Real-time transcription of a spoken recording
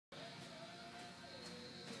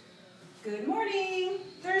Good morning,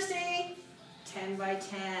 Thursday, 10 by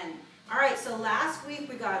 10. All right, so last week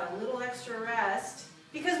we got a little extra rest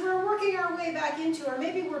because we're working our way back into, or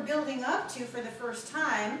maybe we're building up to for the first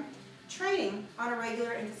time, training on a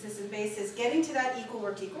regular and consistent basis, getting to that equal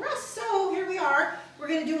work to equal rest. So here we are. We're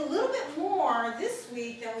going to do a little bit more this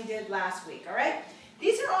week than we did last week, all right?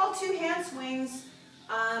 These are all two hand swings,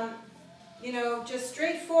 you know, just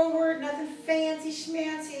straightforward, nothing fancy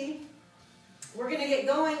schmancy. We're going to get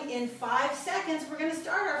going in 5 seconds. We're going to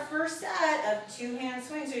start our first set of two hand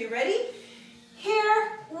swings. Are you ready?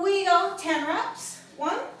 Here we go. 10 reps.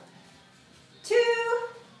 1, 2,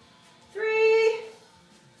 3,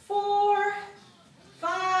 4,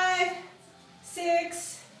 5,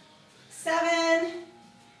 6, 7,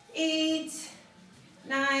 8,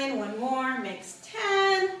 9. One more makes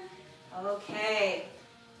 10. Okay.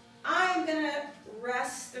 I'm going to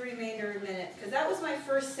rest the remainder of a minute because that was my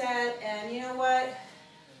first set, and you know what?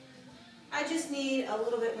 I just need a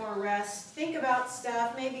little bit more rest. Think about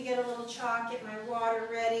stuff, maybe get a little chalk, get my water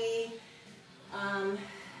ready.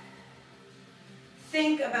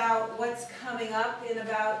 Think about what's coming up in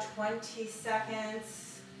about 20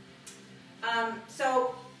 seconds.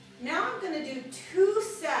 So now I'm going to do 2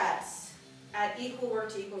 sets at equal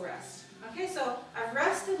work to equal rest. Okay, so I've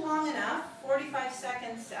rested long enough, 45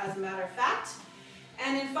 seconds as a matter of fact.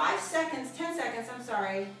 And in 5 seconds, 10 seconds, I'm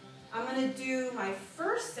sorry, I'm going to do my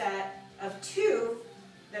first set of 2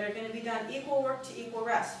 that are going to be done equal work to equal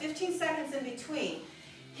rest. 15 seconds in between.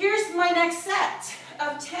 Here's my next set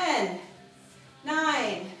of 10,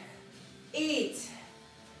 9, 8,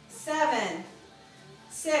 7,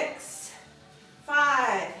 6,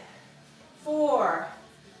 5, 4,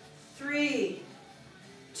 3,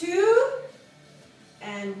 2,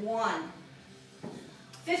 and 1.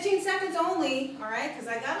 15 seconds only, all right, because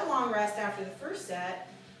I got a long rest after the first set.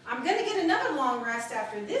 I'm going to get another long rest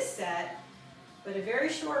after this set, but a very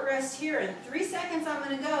short rest here. In 3 seconds, I'm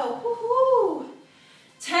going to go. Woohoo!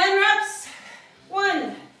 10 reps.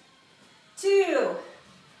 1, 2,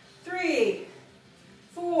 3,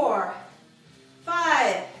 4,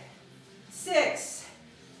 5, 6,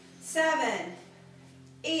 7,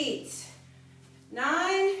 8,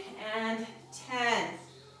 9, and 10.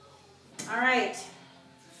 All right.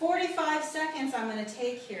 45 seconds I'm going to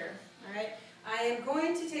take here, all right? I am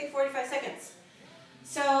going to take 45 seconds.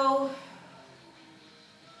 So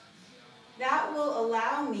that will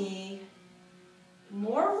allow me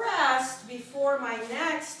more rest before my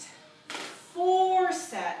next 4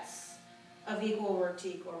 sets of equal work to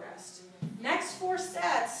equal rest. Next 4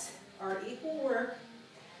 sets are equal work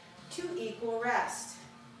to equal rest.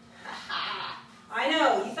 I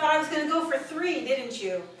know, you thought I was going to go for 3, didn't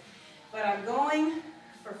you? But I'm going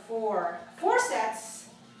for 4. 4 sets,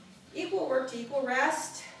 equal work to equal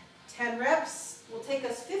rest, 10 reps, will take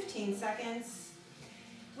us 15 seconds.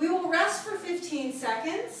 We will rest for 15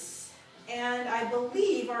 seconds, and I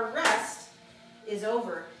believe our rest is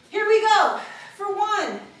over. Here we go for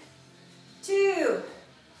 1, 2,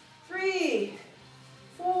 3,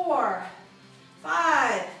 4,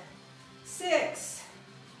 5, 6,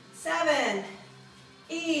 7,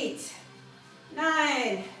 8,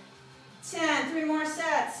 9, 10. 3 more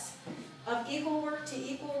sets of equal work to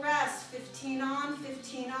equal rest. 15 on,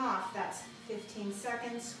 15 off. That's 15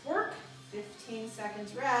 seconds work, 15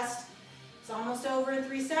 seconds rest. It's almost over in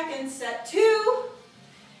 3 seconds. Set 2.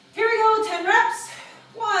 Here we go, 10 reps.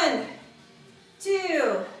 1,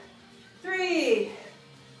 2, 3,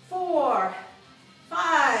 4,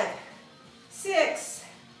 5, 6,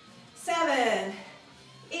 7,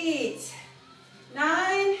 8,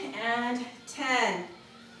 9, and 10.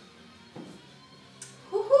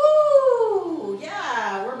 Woohoo!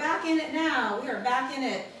 Yeah, we're back in it now. We are back in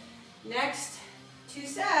it. Next 2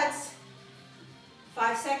 sets.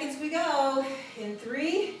 5 seconds we go. In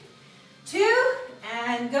 3, 2,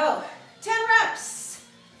 and go. 10 reps.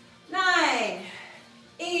 9,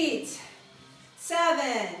 8,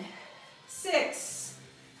 7, 6,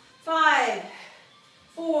 5,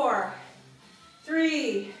 4,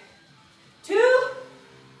 3, 2,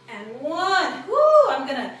 and 1. Woo! I'm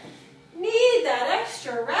gonna need that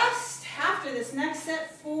extra rest after this next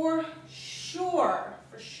set for sure.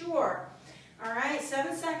 For sure. All right,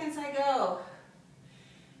 7 seconds I go.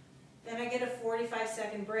 Then I get a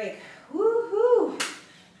 45-second break. Woohoo!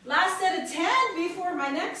 Last set of 10 before my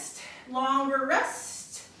next longer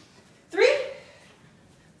rest. 3,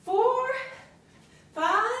 4,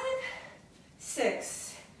 5,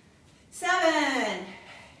 6, 7,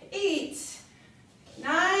 8,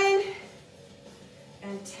 9,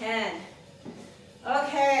 and 10.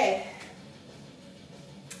 Okay.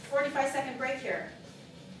 45-second break here.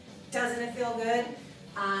 Doesn't it feel good?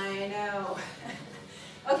 I know.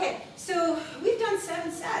 Okay, so we've done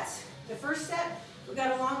 7 sets. The first set, we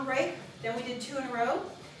got a long break, then we did 2 in a row.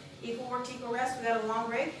 Equal work to equal rest, we got a long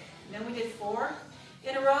break. Then we did 4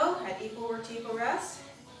 in a row at equal work to equal rest.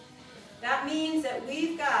 That means that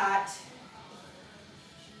we've got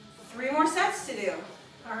 3 more sets to do,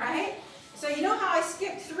 all right? So you know how I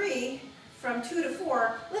skipped 3 from 2 to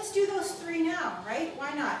 4? Let's do those 3 now, right?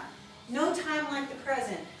 Why not? No time like the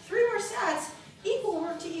present. 3 more sets, equal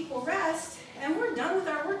work to equal rest, and we're done with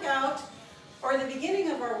our workout, or the beginning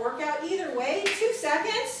of our workout. Either way, 2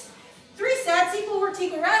 seconds, 3 sets, equal work to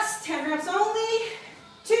equal rest, 10 reps only.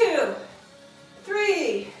 2,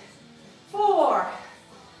 3, 4,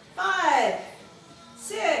 5,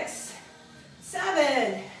 6,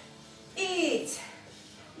 7, 8,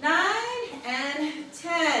 9, and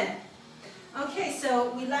 10. Okay,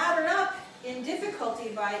 so we laddered up in difficulty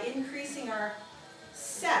by increasing our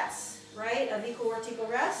sets, right, of equal work to equal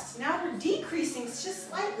rest. Now we're decreasing just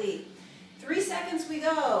slightly. 3 seconds we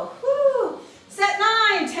go. Woo! Set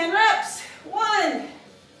 9, 10 reps. 1,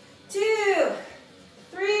 2,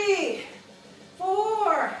 3,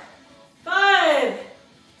 4, 5,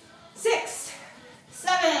 6,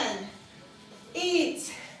 7,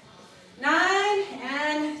 8, 9,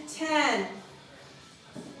 and 10.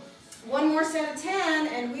 One more set of 10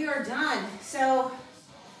 and we are done. So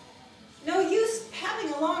no use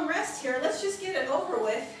having a long rest here. Let's just get it over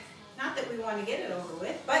with. Not that we want to get it over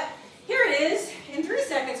with, but here it is. In 3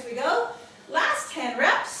 seconds we go. Last 10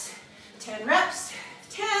 reps. 10 reps.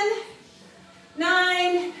 10,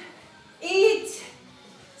 9, 8,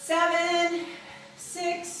 7,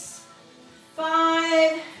 6,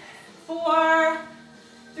 5, 4,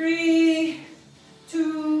 3,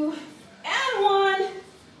 2, and 1.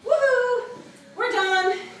 Woohoo! We're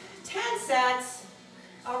done. 10 sets.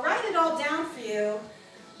 I'll write it all down for you,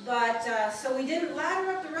 but so we didn't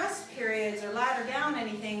ladder up the rest periods or ladder down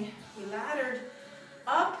anything. We laddered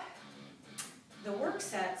up the work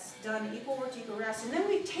sets, done equal work to equal rest, and then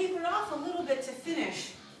we tapered off a little bit to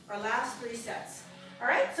finish our last 3 sets. All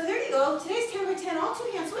right, so there you go. Today's 10 by 10 all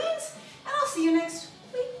 2-hand swings, and I'll see you next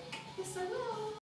week. Yes, I will.